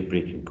because you're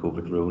breaking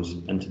COVID rules.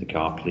 Into the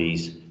car,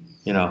 please.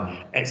 You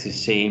know, it's the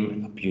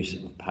same abuse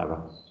of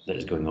power that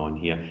is going on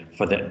here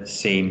for the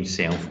same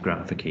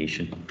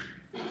self-gratification.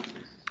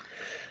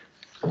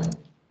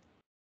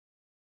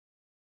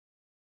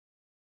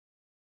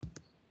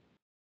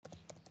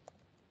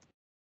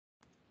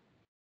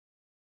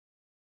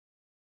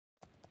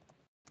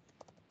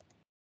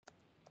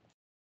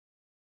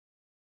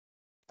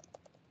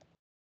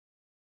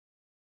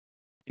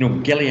 You know,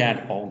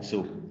 Gilead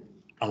also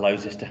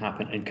allows this to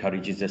happen,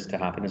 encourages this to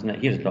happen, isn't it?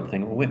 Here's a doctor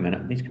thinking, oh, wait a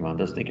minute, these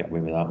commanders, they get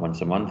away with that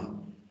once a month.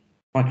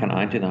 Why can't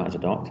I do that as a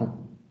doctor?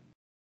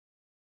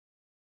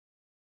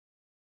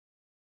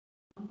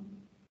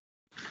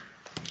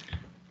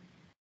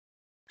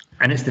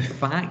 And it's the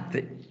fact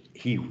that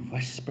he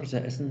whispers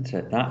it, isn't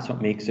it? That's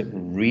what makes it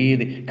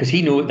really, because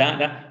he knows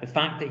that the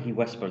fact that he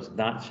whispers,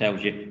 that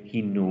tells you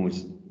he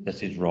knows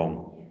this is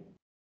wrong.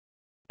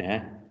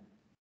 Yeah.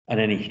 And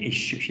then he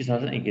shushes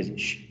us, and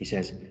he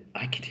says,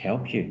 I could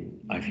help you.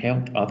 I've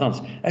helped others.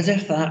 As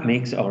if that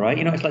makes it all right.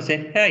 You know, it's like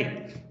saying,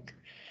 hey,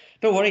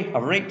 don't worry,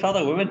 I've raped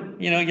other women.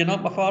 You know, you're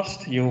not my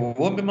first. You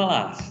won't be my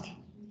last.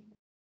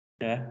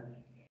 Yeah.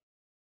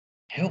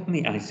 Help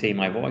me, I say,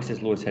 my voice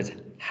is low as his.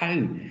 How?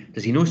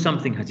 Does he know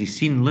something? Has he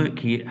seen Luke?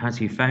 Has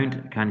he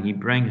found? Can he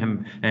bring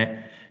him?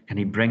 Can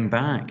he bring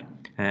back?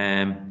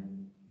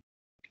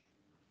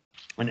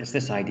 And it's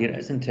this idea,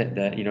 isn't it,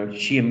 that, you know,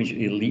 she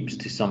immediately leaps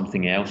to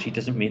something else. She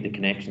doesn't make the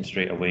connection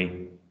straight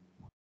away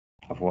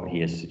of what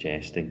he is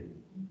suggesting.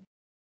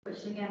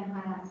 Which again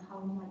highlights how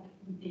like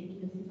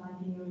ridiculous his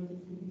idea is.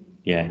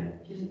 Yeah.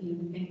 She doesn't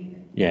even think of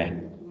it.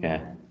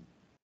 Yeah.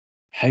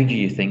 How do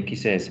you think, he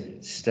says,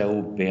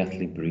 still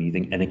barely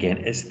breathing? And again,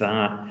 it's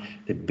that,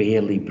 the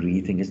barely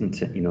breathing, isn't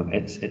it? You know,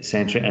 it's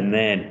central. And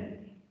then,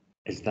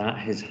 is that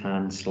his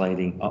hand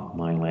sliding up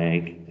my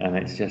leg? And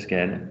it's just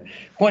getting,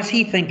 what's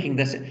he thinking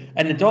this?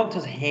 In the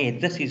doctor's head,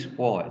 this is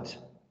what?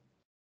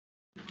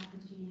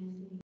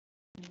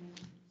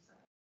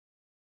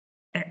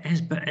 It is,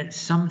 but it's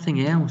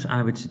something else,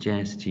 I would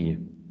suggest to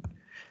you.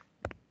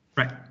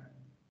 Right.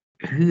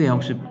 Who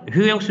else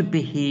would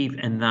behave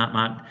in that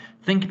manner?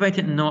 Think about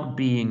it not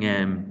being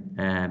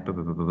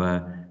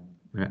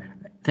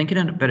thinking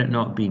about it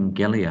not being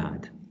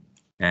Gilead.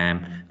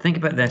 Think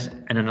about this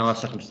in another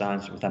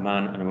circumstance with a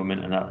man and a woman,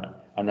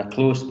 and they're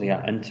close, they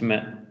are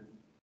intimate,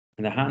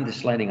 and the hand is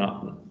sliding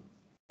up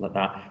like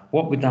that.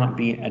 What would that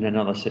be in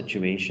another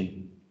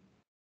situation?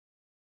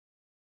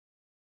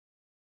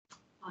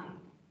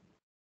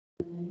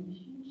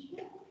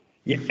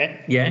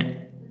 Yeah.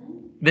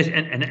 This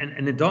and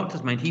in the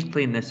doctor's mind, he's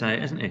playing this out,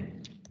 isn't he?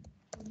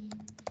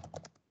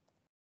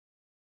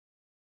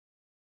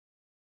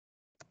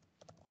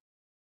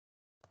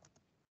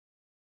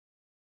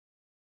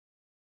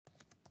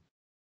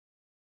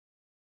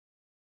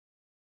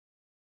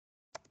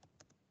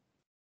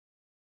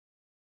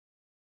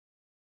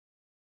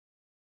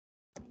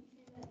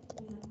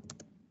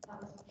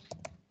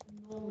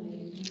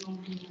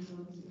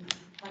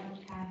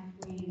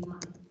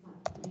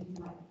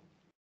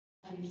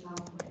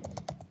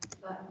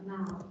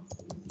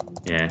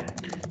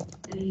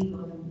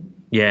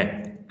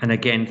 Yeah. And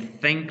again,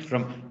 think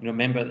from,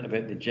 remember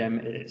about the gym,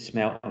 it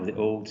smelled of the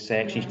old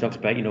section. She talks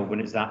about, when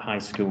it's that high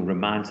school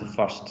romance, the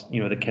first,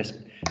 the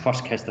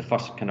first kiss, the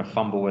first kind of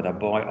fumble with a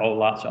boy, all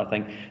that sort of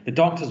thing. The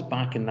Doctor's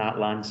back in that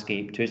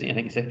landscape too, isn't he? I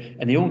think he said,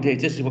 in the old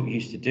days, this is what we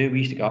used to do. We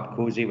used to get up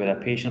cozy with a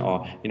patient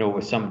or,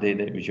 with somebody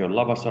that was your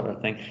lover sort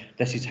of thing.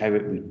 This is how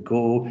it would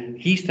go.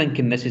 He's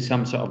thinking this is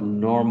some sort of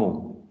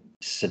normal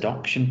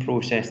seduction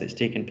process that's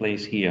taking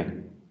place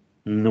here.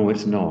 No,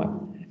 it's not.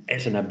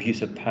 It's an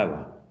abuse of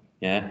power.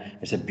 Yeah,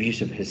 it's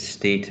abuse of his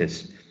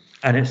status,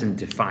 and it's in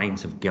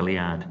defiance of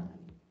Gilead.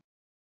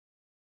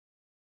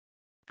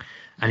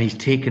 And he's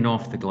taken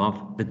off the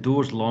glove. The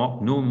door's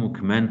locked. No one will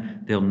come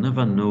in. They'll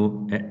never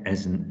know it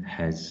isn't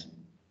his.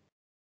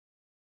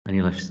 And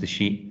he lifts the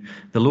sheet.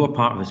 The lower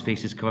part of his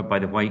face is covered by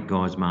the white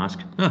gauze mask.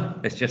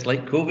 It's just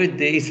like COVID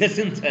days,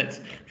 isn't it?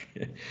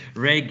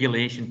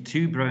 Regulation,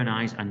 2 brown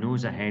eyes, a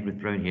nose ahead with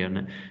brown hair in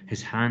it.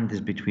 His hand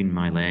is between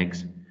my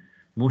legs.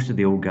 Most of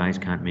the old guys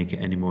can't make it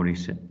anymore, he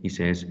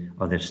says,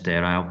 or they're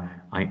sterile.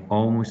 I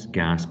almost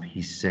gasp.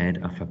 He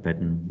said a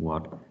forbidden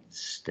word,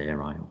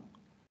 sterile.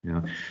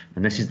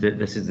 And this is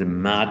the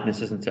madness,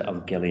 isn't it,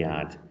 of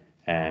Gilead,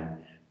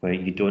 where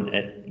you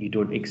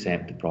don't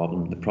accept the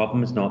problem. The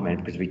problem is not men,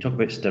 because if we talk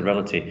about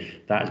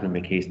sterility, that is going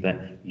to be a case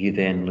that you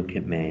then look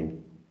at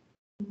men,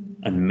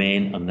 and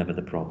men are never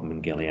the problem in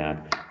Gilead.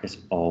 It's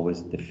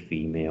always the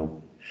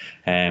female,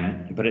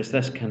 but it's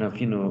this kind of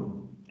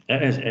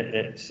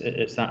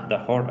It's that the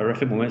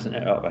horrific moment, isn't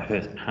it, of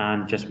his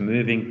hand just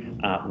moving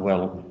at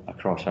will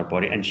across her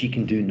body, and she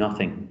can do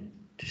nothing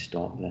to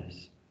stop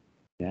this.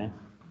 Yeah.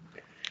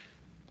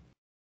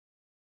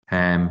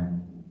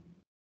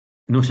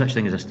 No such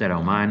thing as a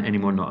sterile man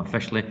anymore, not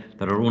officially.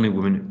 There are only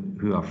women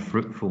who are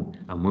fruitful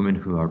and women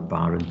who are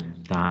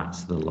barren.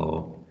 That's the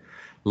law.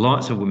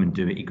 Lots of women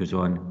do it. He goes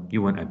on,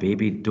 you want a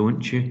baby,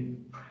 don't you?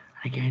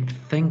 Again,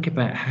 think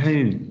about how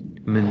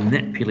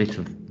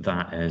manipulative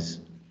that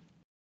is.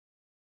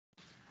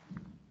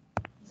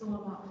 It's all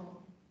about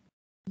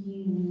what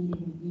you need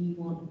and you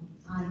want.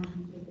 I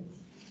can give it.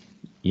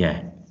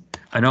 Yeah.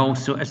 And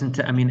also, isn't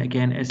it,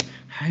 again, is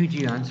how do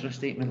you answer a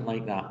statement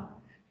like that?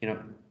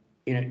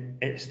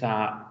 It's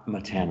that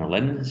maternal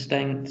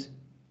instinct.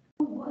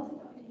 What is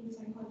it that we do in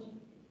psychology?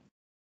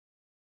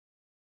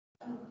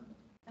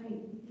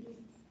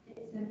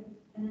 It's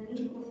an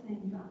illegal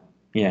thing that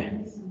Yeah.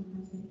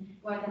 sometimes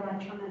where they're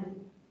like trying to,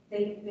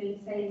 they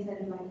say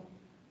instead of like,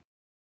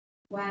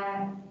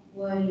 where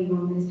were you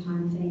on this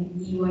time thing?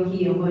 You were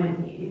here,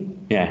 weren't you?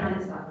 Yeah. And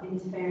it's that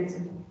interference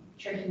of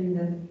tricking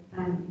the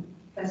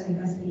person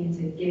in custody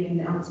into giving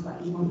the answer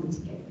that you want them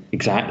to give.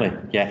 Exactly,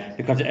 yeah,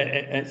 because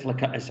it's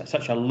like it's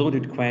such a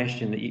loaded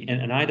question that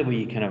and either way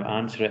you kind of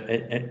answer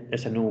it,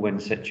 it's a no-win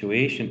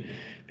situation,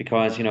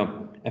 because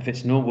if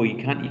it's no, well, you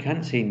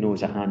can't say no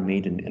as a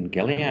handmaid in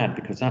Gilead,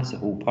 because that's the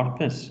whole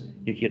purpose.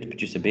 You're here to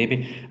produce a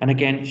baby, and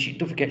again,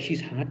 don't forget she's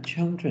had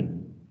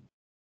children,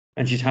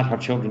 and she's had her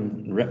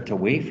children ripped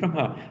away from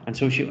her, and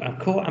so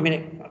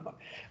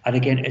and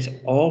again, it's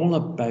all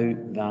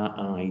about that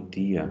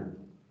idea.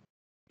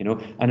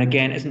 And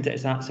again, isn't it?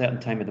 It's that certain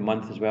time of the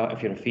month as well.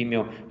 If you're a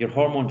female, your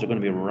hormones are going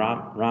to be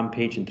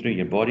rampaging through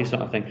your body,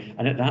 sort of thing.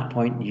 And at that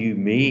point,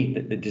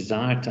 the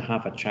desire to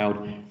have a child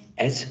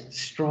is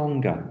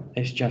stronger.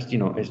 It's just,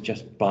 it's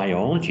just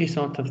biology,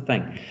 sort of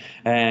thing.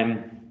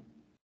 And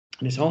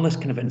it's all this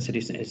kind of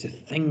insidious. It's the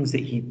things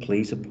that he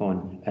plays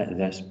upon at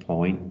this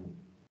point.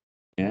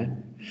 Yeah.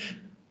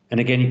 And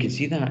again, you can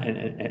see that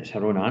it's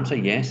her own answer.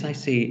 Yes, I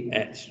say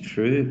it's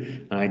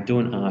true. I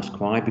don't ask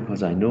why,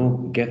 because I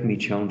know, give me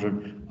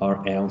children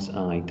or else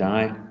I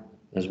die.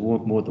 There's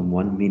more than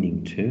one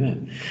meaning to it.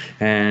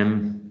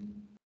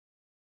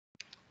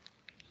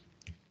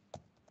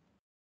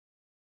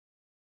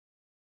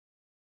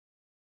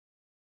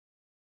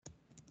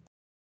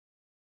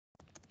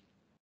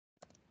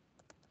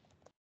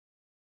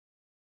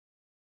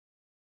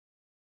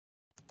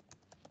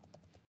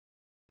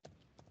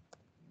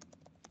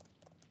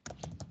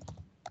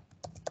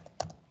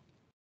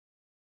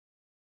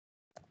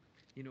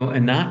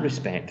 In that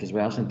respect as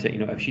well, isn't it?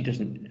 If she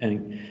doesn't,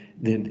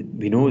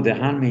 we know the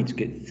handmaids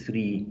get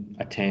 3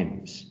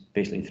 attempts,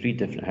 basically 3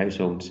 different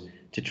households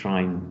to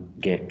try and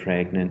get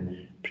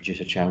pregnant, produce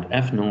a child.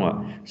 If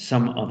not,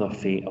 some other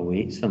fate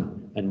awaits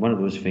them, and one of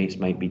those fates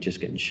might be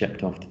just getting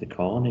shipped off to the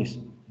colonies,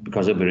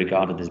 because it'll be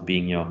regarded as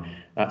being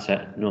that's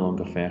it, no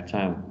longer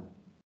fertile.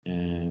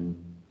 In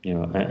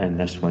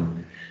this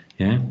one,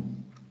 yeah.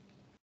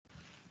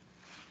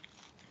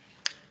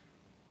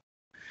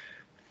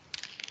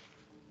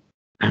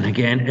 And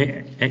again,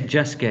 it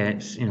just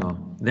gets,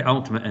 the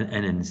ultimate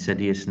in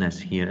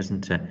insidiousness here,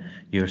 isn't it?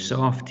 You're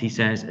soft, he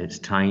says, it's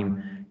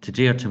time.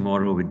 Today or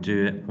tomorrow would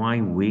do it. Why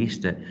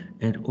waste it?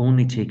 It'd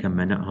only take a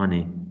minute,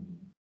 honey.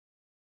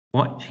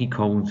 What he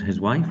called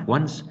his wife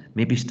once,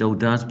 maybe still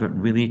does, but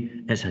really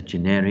it's a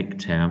generic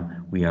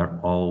term. We are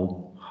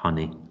all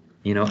honey.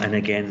 And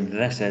again,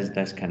 this is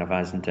this kind of,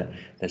 isn't it,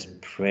 this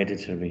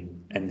predatory,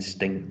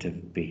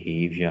 instinctive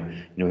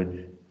behaviour.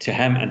 To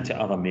him and to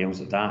other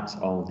males, that's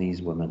all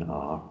these women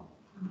are.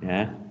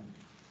 Yeah.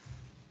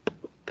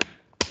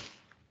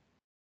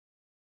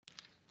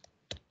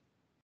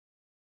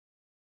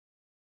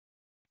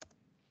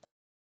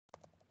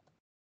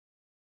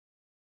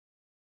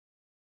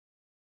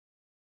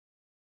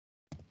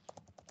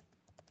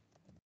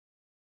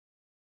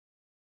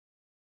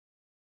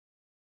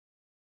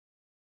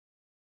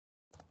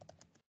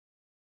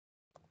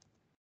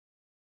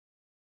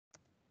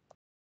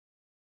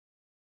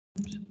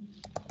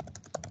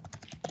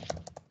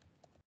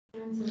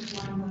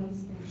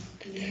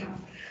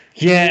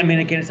 Yeah, I mean,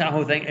 again, it's that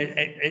whole thing.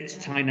 It's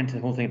tying into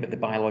the whole thing about the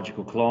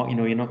biological clock. You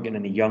know, you're not getting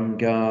any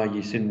younger.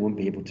 You soon won't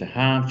be able to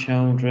have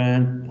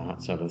children.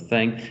 That sort of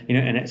thing. You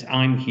know, and it's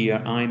I'm here.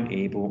 I'm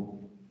able.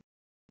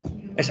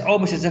 It's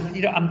almost as if,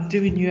 you know, I'm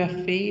doing you a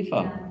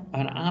favour,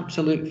 an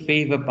absolute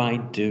favour by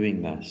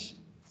doing this.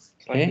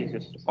 It's like he's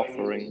just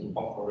offering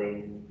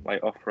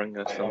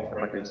us something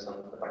like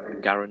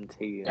a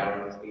guarantee.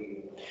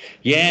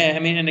 Yeah, I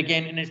mean, and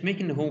again, and it's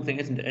making the whole thing,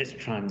 isn't it? It's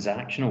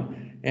transactional.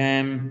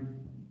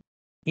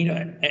 You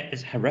know,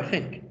 it's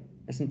horrific,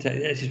 isn't it?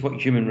 This is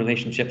what human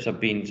relationships have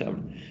been sort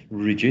of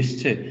reduced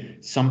to.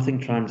 Something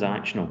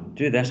transactional.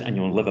 Do this and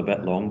you'll live a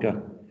bit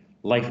longer.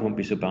 Life won't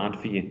be so bad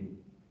for you.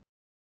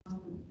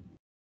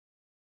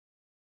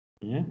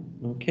 Yeah,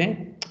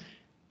 okay.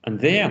 And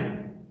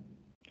there,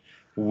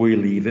 we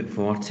leave it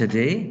for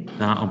today.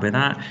 That'll be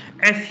that.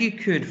 If you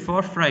could,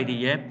 for Friday,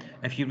 yeah,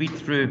 if you read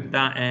through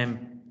that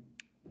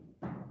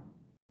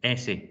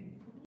essay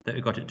that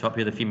we got at the top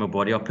here, the female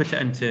body, I'll put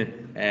it into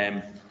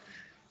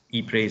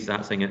e-praise,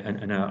 that thing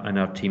in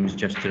our teams,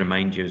 just to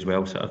remind you as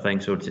well, sort of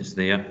thing, so it's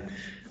there.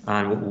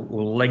 And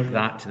we'll link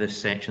that to this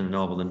section of the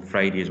novel on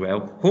Friday as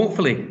well.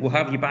 Hopefully, we'll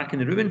have you back in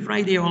the room on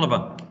Friday,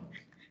 Oliver.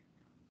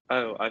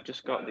 Oh, I've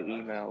just got the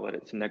email that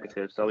it's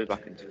negative, so I'll be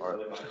back in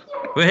tomorrow.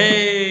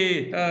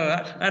 Hey!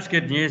 Oh, that's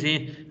good news,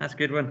 eh? That's a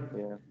good one.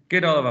 Yeah.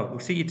 Good, Oliver. We'll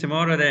see you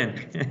tomorrow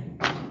then.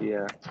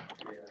 Yeah.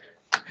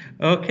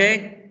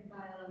 Okay.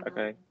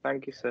 Okay.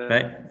 Thank you, sir.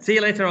 Right. See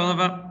you later,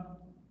 Oliver.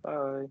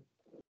 Bye.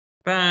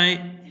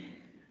 Bye.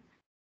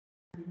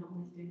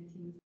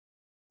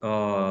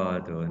 Oh,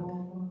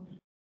 don't.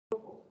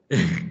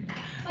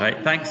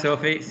 Right. Thanks,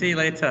 Sophie. See you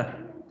later.